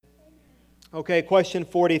Okay, question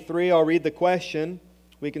 43. I'll read the question.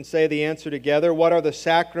 We can say the answer together. What are the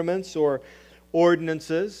sacraments or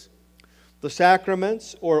ordinances? The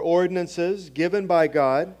sacraments or ordinances given by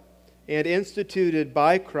God and instituted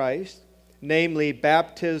by Christ, namely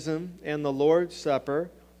baptism and the Lord's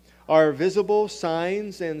Supper, are visible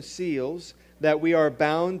signs and seals that we are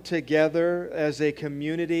bound together as a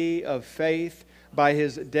community of faith by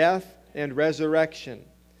His death and resurrection.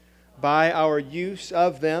 By our use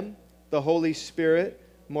of them, the Holy Spirit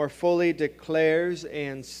more fully declares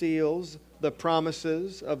and seals the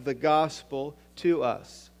promises of the gospel to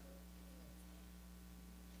us.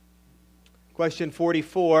 Question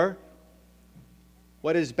 44.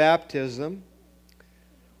 What is baptism?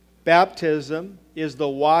 Baptism is the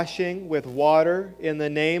washing with water in the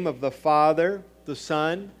name of the Father, the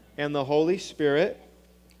Son, and the Holy Spirit.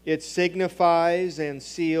 It signifies and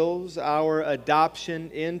seals our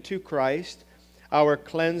adoption into Christ, our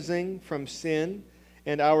cleansing from sin,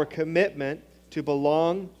 and our commitment to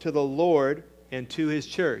belong to the Lord and to His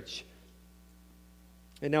church.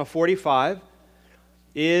 And now 45.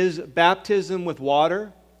 Is baptism with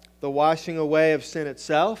water the washing away of sin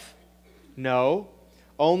itself? No.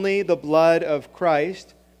 Only the blood of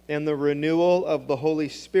Christ and the renewal of the Holy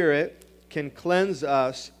Spirit can cleanse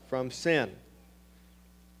us from sin.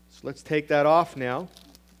 So let's take that off now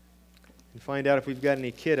and find out if we've got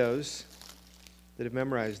any kiddos that have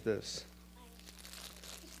memorized this.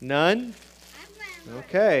 None?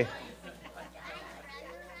 Okay.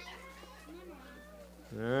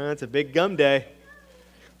 It's a big gum day.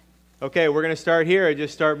 Okay, we're going to start here.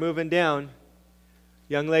 Just start moving down.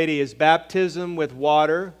 Young lady, is baptism with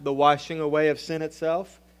water the washing away of sin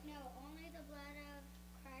itself? No, only the blood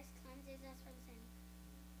of Christ cleanses us from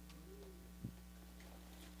sin.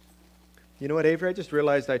 You know what, Avery? I just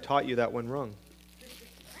realized I taught you that one wrong.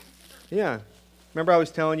 Yeah. Remember I was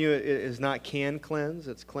telling you it is not can cleanse,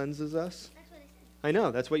 it's cleanses us? That's what I said. I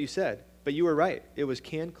know, that's what you said. But you were right. It was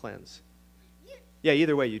can cleanse. Yeah,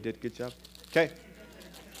 either way you did. Good job. Okay.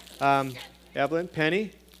 Evelyn,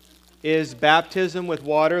 Penny, is baptism with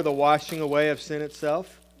water the washing away of sin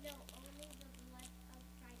itself? No, only the blood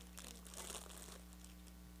of Christ cleanses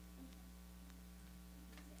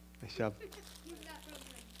us. Nice job. You got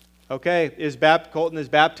broken. Okay, Colton, is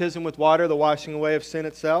baptism with water the washing away of sin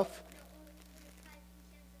itself?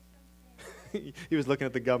 He was looking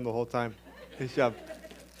at the gum the whole time. Nice job.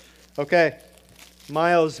 Okay,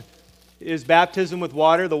 Miles, is baptism with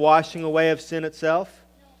water the washing away of sin itself?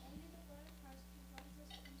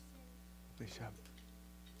 Nice job.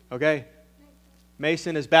 Okay.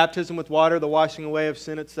 Mason, is baptism with water the washing away of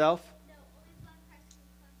sin itself? No, only blood of Christ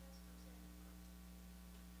can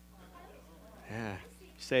cleanse us from sin. Yeah,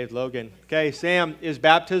 saved Logan. Okay, Sam, is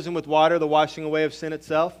baptism with water the washing away of sin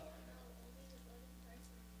itself?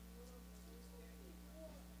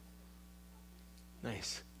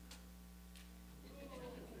 Nice.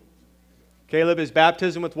 Caleb, is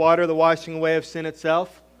baptism with water the washing away of sin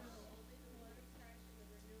itself?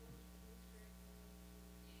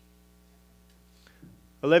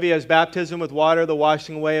 Olivia, is baptism with water the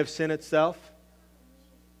washing away of sin itself?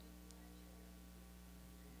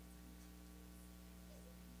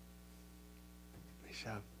 Nice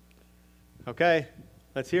job. Okay,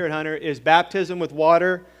 let's hear it, Hunter. Is baptism with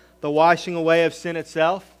water the washing away of sin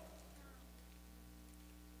itself?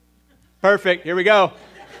 Perfect. Here we go.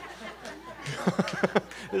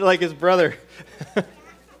 Like his brother.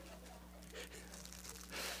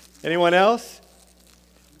 Anyone else?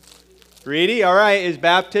 Reedy? All right. Is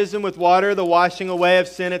baptism with water the washing away of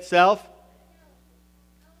sin itself?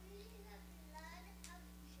 Only the blood of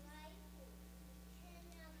Christ can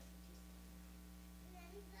cleanse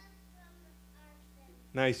us from our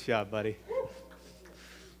sin. Nice job, buddy.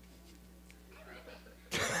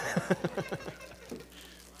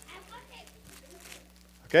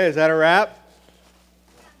 Okay, is that a wrap?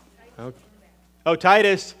 Okay. Oh,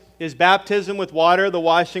 Titus, is baptism with water the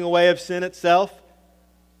washing away of sin itself?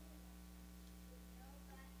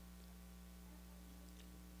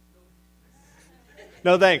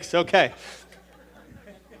 No thanks. Okay.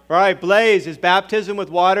 All right, Blaze, is baptism with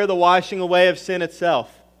water the washing away of sin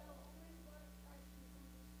itself?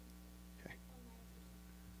 Okay.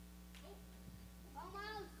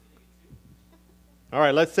 All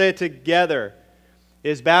right, let's say it together.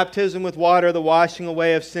 Is baptism with water the washing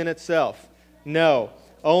away of sin itself? No.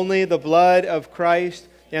 Only the blood of Christ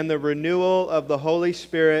and the renewal of the Holy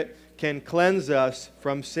Spirit can cleanse us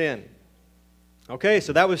from sin. Okay,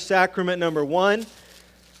 so that was sacrament number 1.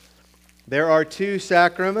 There are 2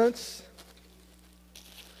 sacraments,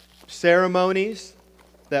 ceremonies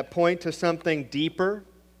that point to something deeper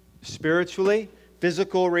spiritually,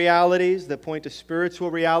 physical realities that point to spiritual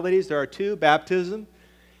realities. There are two: baptism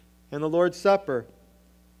and the Lord's Supper.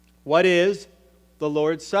 What is the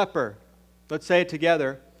Lord's Supper? Let's say it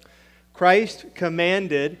together. Christ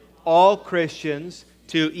commanded all Christians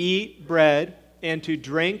to eat bread and to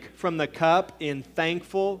drink from the cup in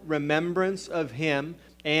thankful remembrance of Him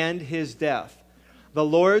and His death. The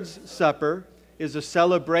Lord's Supper is a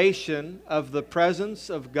celebration of the presence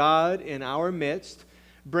of God in our midst,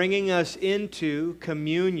 bringing us into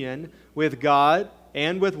communion with God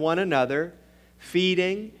and with one another,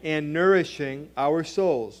 feeding and nourishing our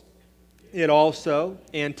souls. It also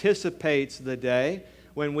anticipates the day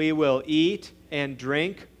when we will eat and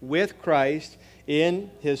drink with Christ in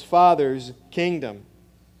His Father's kingdom.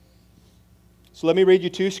 So let me read you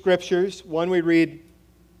two scriptures. One we read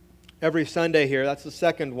every Sunday here. That's the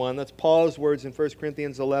second one. That's Paul's words in 1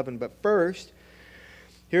 Corinthians 11. But first,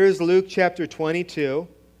 here is Luke chapter 22.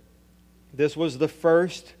 This was the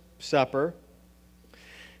first supper.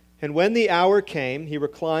 And when the hour came, He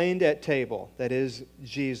reclined at table, that is,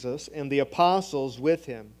 Jesus, and the apostles with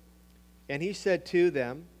Him. And He said to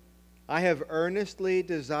them, I have earnestly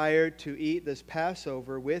desired to eat this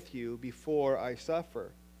Passover with you before I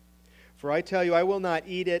suffer. For I tell you, I will not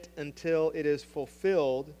eat it until it is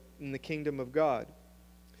fulfilled in the kingdom of God.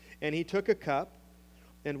 And He took a cup,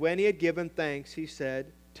 and when He had given thanks, He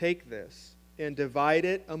said, Take this, and divide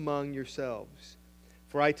it among yourselves.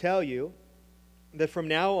 For I tell you that from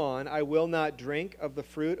now on I will not drink of the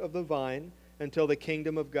fruit of the vine until the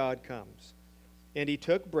kingdom of God comes. And He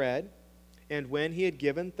took bread, and when He had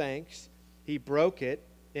given thanks, He broke it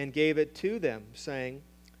and gave it to them, saying,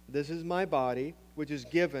 This is my body, which is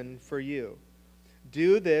given for you.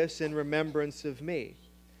 Do this in remembrance of me.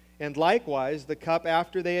 And likewise the cup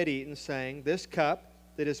after they had eaten, saying, This cup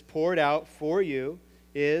that is poured out for you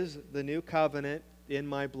is the new covenant in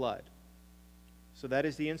my blood. So that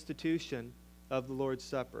is the institution of the Lord's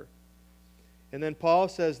Supper. And then Paul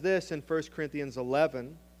says this in 1 Corinthians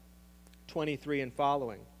 11, 23 and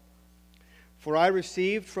following. For I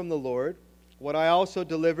received from the Lord what I also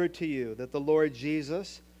delivered to you, that the Lord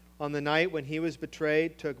Jesus, on the night when He was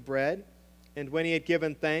betrayed, took bread, and when He had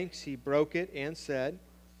given thanks, He broke it and said,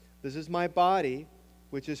 This is my body,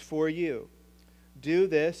 which is for you. Do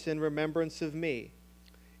this in remembrance of me.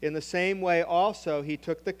 In the same way also He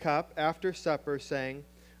took the cup after supper, saying,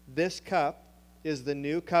 This cup is the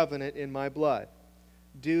new covenant in my blood.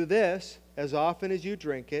 Do this as often as you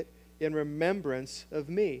drink it in remembrance of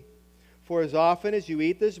me. For as often as you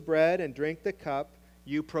eat this bread and drink the cup,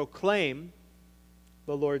 you proclaim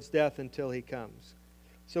the Lord's death until He comes.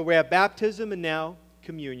 So we have baptism and now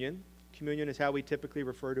communion. Communion is how we typically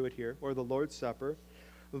refer to it here, or the Lord's Supper.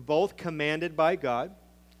 Both commanded by God,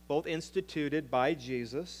 both instituted by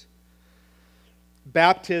Jesus.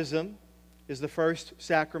 Baptism is the first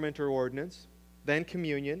sacrament or ordinance, then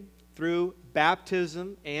communion. Through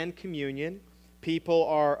baptism and communion, people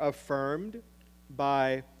are affirmed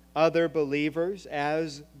by other believers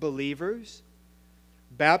as believers.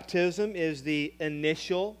 Baptism is the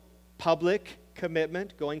initial public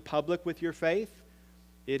commitment, going public with your faith.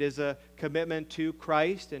 It is a commitment to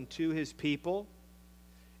Christ and to His people.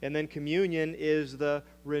 And then communion is the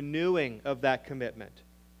renewing of that commitment.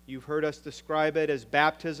 You've heard us describe it as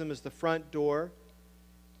baptism is the front door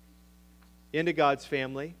into God's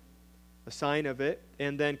family, a sign of it,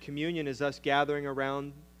 and then communion is us gathering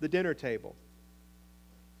around the dinner table.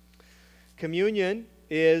 Communion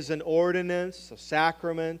is an ordinance, a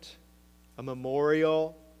sacrament, a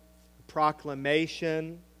memorial, a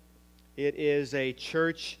proclamation. It is a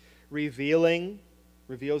church reveals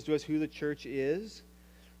to us who the church is.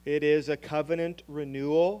 It is a covenant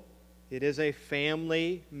renewal. It is a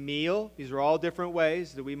family meal. These are all different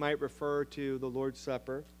ways that we might refer to the Lord's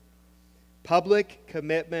Supper. Public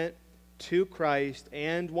commitment to Christ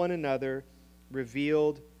and one another,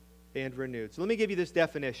 revealed and renewed. So let me give you this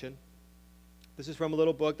definition. This is from a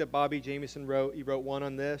little book that Bobby Jamieson wrote. He wrote one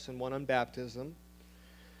on this and one on baptism.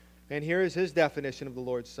 And here is his definition of the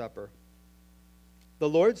Lord's Supper. The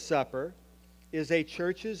Lord's Supper is a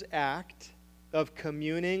church's act of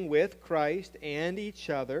communing with Christ and each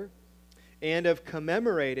other, and of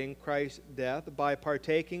commemorating Christ's death by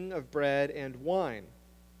partaking of bread and wine,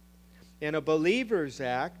 and a believer's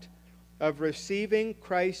act of receiving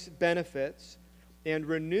Christ's benefits and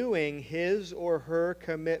renewing his or her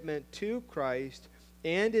commitment to Christ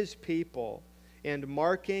and His people, and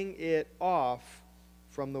marking it off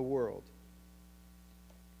from the world.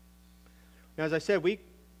 Now, as I said, we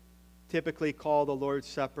typically call the Lord's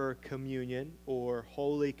Supper communion or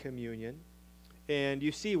Holy Communion. And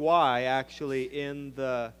you see why, actually, in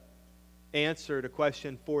the answer to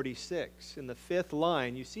question 46. In the fifth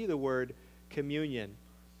line, you see the word communion,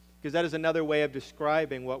 because that is another way of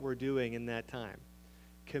describing what we're doing in that time.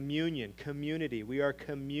 Communion, community. We are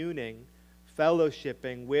communing,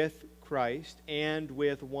 fellowshipping with Christ and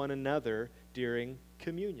with one another during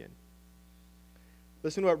communion.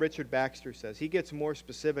 Listen to what Richard Baxter says. He gets more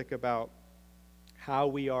specific about how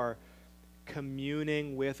we are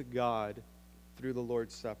communing with God through the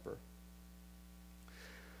Lord's Supper.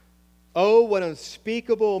 Oh, what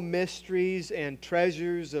unspeakable mysteries and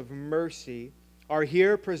treasures of mercy are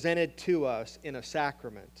here presented to us in a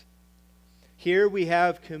sacrament. Here we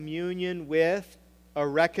have communion with a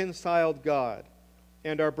reconciled God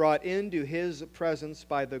and are brought into His presence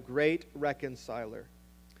by the great reconciler.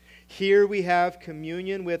 Here we have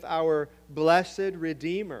communion with our blessed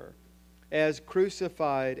Redeemer as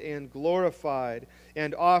crucified and glorified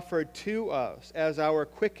and offered to us as our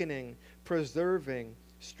quickening, preserving,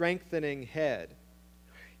 strengthening head.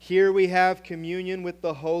 Here we have communion with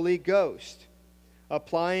the Holy Ghost,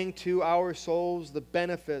 applying to our souls the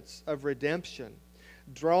benefits of redemption,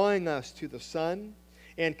 drawing us to the Son,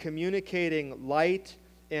 and communicating light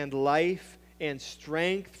and life and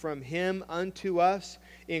strength from Him unto us,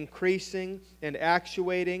 increasing and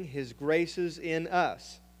actuating His graces in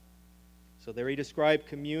us. So there he described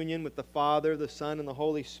communion with the Father, the Son, and the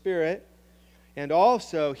Holy Spirit. And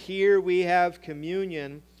also here we have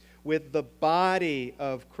communion with the body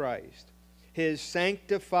of Christ, His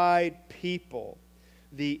sanctified people,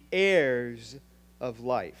 the heirs of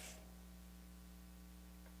life.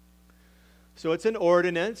 So it's an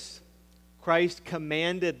ordinance. Christ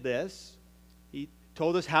commanded this. He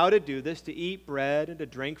told us how to do this, to eat bread and to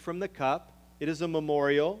drink from the cup. It is a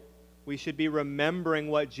memorial. We should be remembering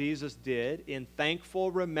what Jesus did in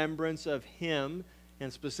thankful remembrance of Him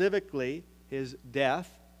and specifically His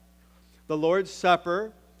death. The Lord's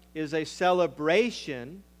Supper is a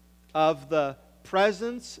celebration of the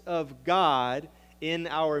presence of God in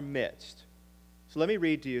our midst. So let me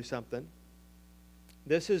read to you something.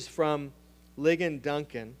 This is from Ligon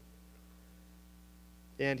Duncan,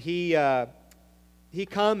 and he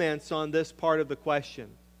comments on this part of the question,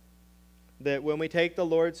 that when we take the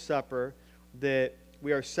Lord's Supper, that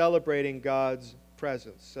we are celebrating God's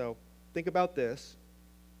presence. So think about this.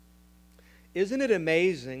 Isn't it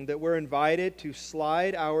amazing that we're invited to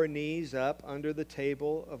slide our knees up under the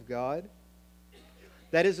table of God?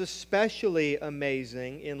 That is especially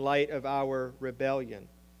amazing in light of our rebellion.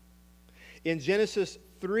 In Genesis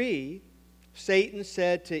 3, Satan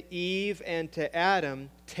said to Eve and to Adam,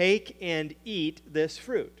 "Take and eat this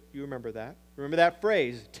fruit." You remember that? Remember that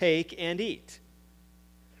phrase, take and eat.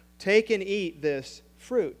 Take and eat this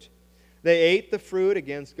fruit. They ate the fruit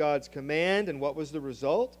against God's command, and what was the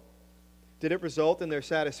result? Did it result in their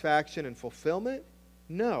satisfaction and fulfillment?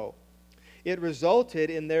 No. It resulted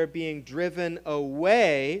in their being driven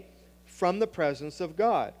away from the presence of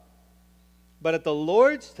God. But at the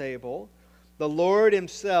Lord's table, the Lord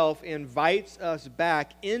Himself invites us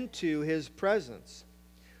back into His presence.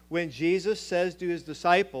 When Jesus says to His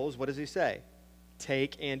disciples, what does He say?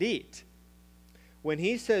 Take and eat. When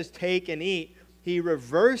He says take and eat, He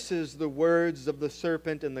reverses the words of the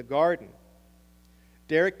serpent in the garden.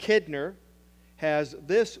 Derek Kidner has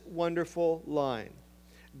this wonderful line: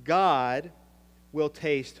 God will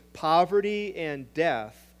taste poverty and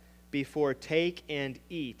death before take and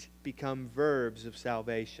eat become verbs of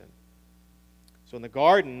salvation. So in the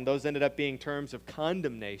garden, those ended up being terms of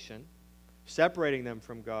condemnation, separating them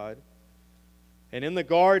from God. And in the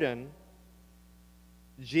garden,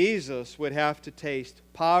 Jesus would have to taste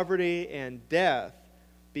poverty and death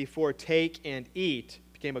before take and eat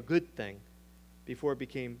became a good thing, before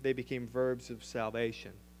they became verbs of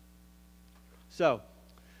salvation. So,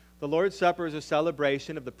 the Lord's Supper is a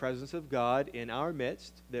celebration of the presence of God in our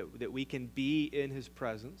midst, that we can be in His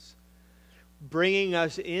presence, bringing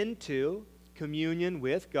us into communion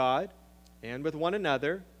with God and with one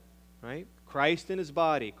another, right? Christ in His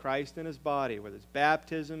body, whether it's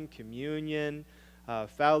baptism, communion,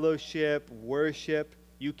 fellowship, worship.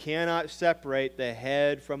 You cannot separate the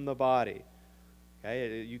head from the body.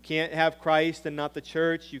 Okay? You can't have Christ and not the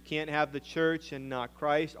church. You can't have the church and not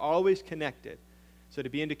Christ. Always connected. So to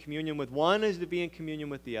be into communion with one is to be in communion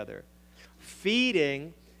with the other.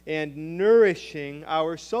 Feeding and nourishing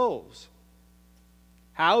our souls.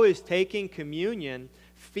 How is taking communion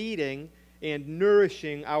feeding and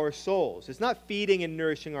nourishing our souls? It's not feeding and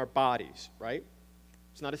nourishing our bodies, right?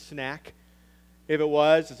 It's not a snack. If it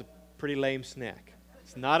was, it's a pretty lame snack.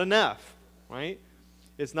 It's not enough, right?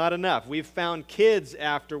 It's not enough. We've found kids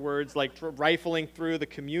afterwards like rifling through the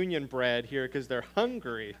communion bread here because they're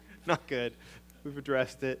hungry. Not good. We've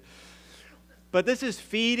addressed it. But this is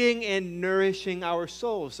feeding and nourishing our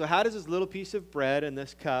souls. So how does this little piece of bread and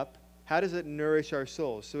this cup, how does it nourish our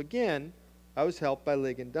souls? So again, I was helped by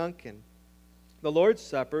Ligon Duncan. The Lord's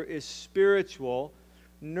Supper is spiritual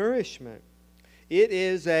nourishment. It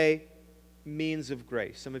is a means of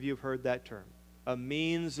grace. Some of you have heard that term. A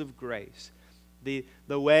means of grace. The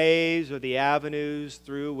ways or the avenues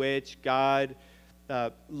through which God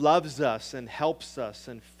loves us and helps us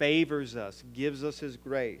and favors us, gives us His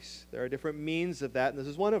grace. There are different means of that, and this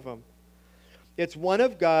is one of them. It's one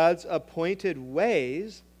of God's appointed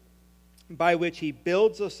ways by which He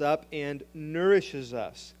builds us up and nourishes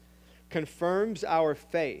us, confirms our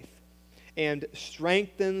faith, and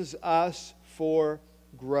strengthens us for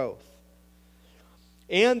growth.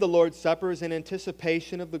 And the Lord's Supper is an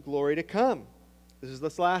anticipation of the glory to come. This is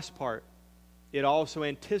this last part. It also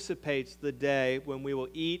anticipates the day when we will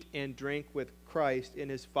eat and drink with Christ in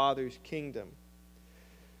His Father's kingdom.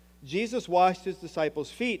 Jesus washed His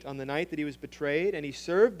disciples' feet on the night that He was betrayed, and He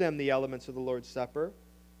served them the elements of the Lord's Supper.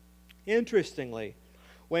 Interestingly,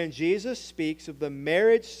 when Jesus speaks of the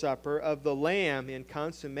marriage supper of the Lamb in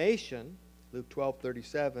consummation, Luke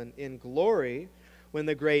 12:37, in glory, when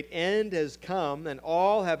the great end has come and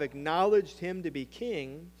all have acknowledged Him to be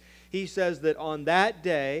King, He says that on that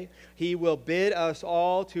day He will bid us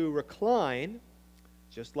all to recline,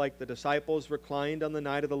 just like the disciples reclined on the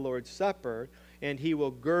night of the Lord's Supper, and He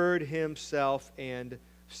will gird Himself and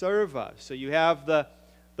serve us. So you have the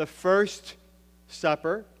first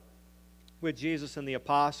supper with Jesus and the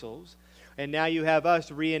apostles, and now you have us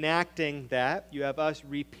reenacting that. You have us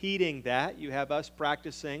repeating that. You have us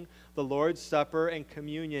practicing the Lord's Supper and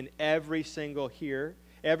communion every single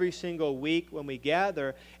week when we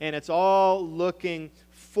gather, and it's all looking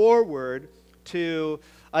forward to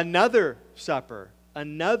another supper,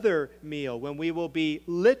 another meal, when we will be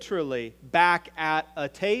literally back at a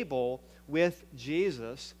table with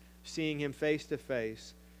Jesus, seeing Him face to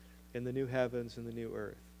face in the new heavens and the new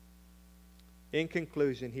earth. In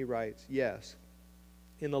conclusion, he writes, yes,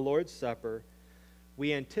 in the Lord's Supper,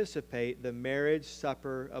 we anticipate the marriage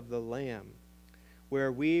supper of the Lamb,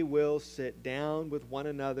 where we will sit down with one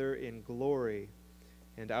another in glory,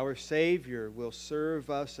 and our Savior will serve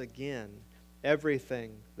us again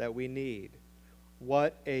everything that we need.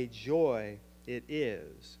 What a joy it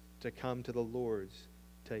is to come to the Lord's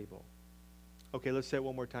table. Okay, let's say it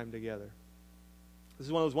one more time together. This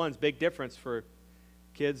is one of those ones, big difference for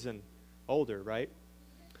kids and older, right?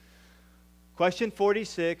 Question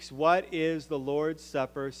 46, what is the Lord's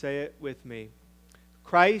Supper? Say it with me.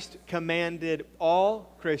 Christ commanded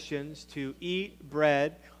all Christians to eat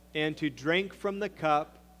bread and to drink from the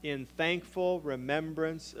cup in thankful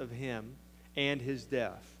remembrance of Him and His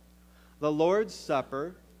death. The Lord's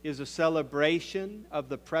Supper is a celebration of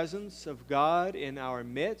the presence of God in our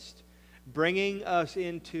midst, bringing us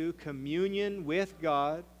into communion with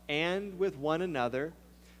God and with one another,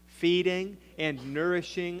 feeding and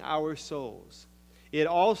nourishing our souls. It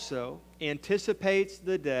also anticipates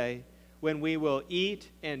the day when we will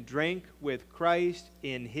eat and drink with Christ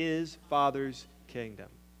in His Father's kingdom.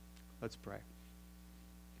 Let's pray.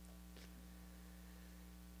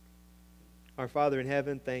 Our Father in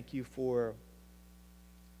heaven, thank You for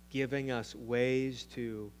giving us ways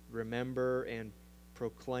to remember and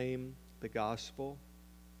proclaim the gospel.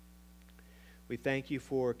 We thank You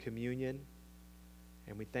for communion.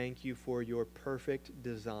 And we thank You for Your perfect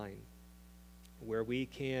design, where we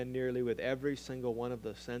can, nearly with every single one of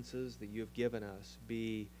the senses that You have given us,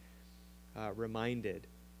 be reminded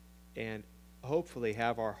and hopefully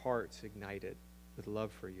have our hearts ignited with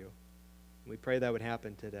love for You. We pray that would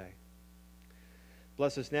happen today.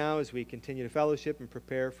 Bless us now as we continue to fellowship and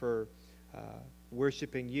prepare for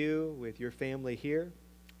worshiping You with Your family here.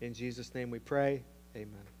 In Jesus' name we pray.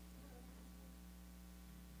 Amen.